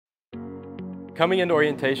Coming into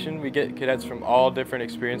orientation, we get cadets from all different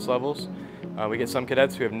experience levels. We get some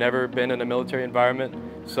cadets who have never been in a military environment,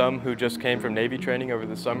 some who just came from Navy training over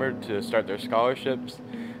the summer to start their scholarships.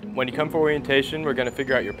 When you come for orientation, we're going to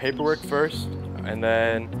figure out your paperwork first, and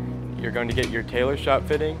then you're going to get your tailor shop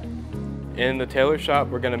fitting. In the tailor shop,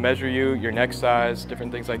 we're going to measure you, your neck size,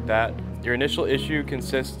 different things like that. Your initial issue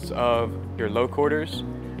consists of your low quarters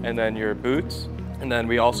and then your boots. And then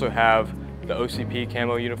we also have the OCP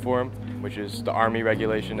camo uniform, which is the Army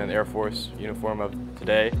regulation and Air Force uniform of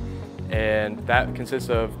today. And that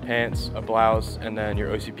consists of pants, a blouse, and then your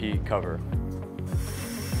OCP cover.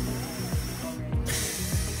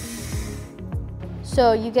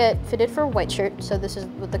 So you get fitted for a white shirt, so this is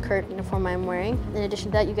with the current uniform I'm wearing. In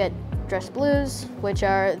addition to that, you get dress blues, which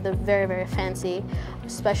are the very, very fancy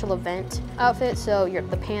special event outfit. So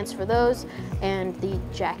the pants for those and the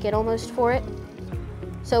jacket almost for it.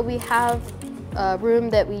 So we have a room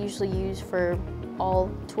that we usually use for all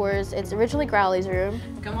tours. It's originally Growley's room.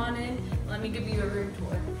 Come on in, let me give you a room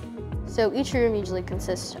tour. So each room usually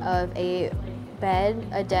consists of a bed,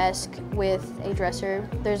 a desk with a dresser.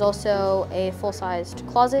 There's also a full-sized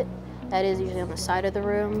closet that is usually on the side of the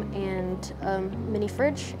room, and a mini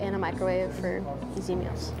fridge and a microwave for easy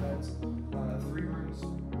meals.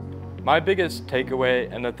 My biggest takeaway,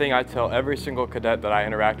 and the thing I tell every single cadet that I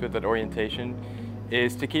interact with at orientation,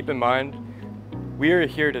 is to keep in mind, we are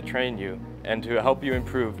here to train you and to help you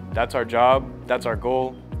improve. That's our job, that's our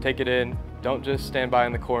goal. Take it in. Don't just stand by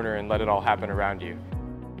in the corner and let it all happen around you.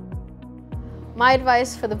 My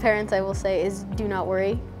advice for the parents, I will say, is do not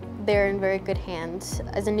worry. They're in very good hands.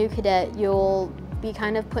 As a new cadet, you'll be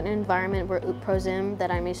kind of put in an environment where UPROSIM,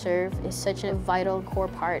 that I may serve, is such a vital core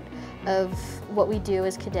part of what we do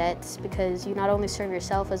as cadets, because you not only serve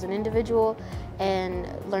yourself as an individual and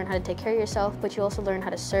learn how to take care of yourself, but you also learn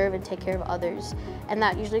how to serve and take care of others. And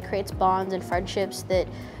that usually creates bonds and friendships that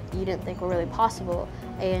you didn't think were really possible,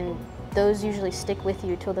 and those usually stick with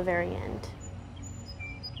you till the very end.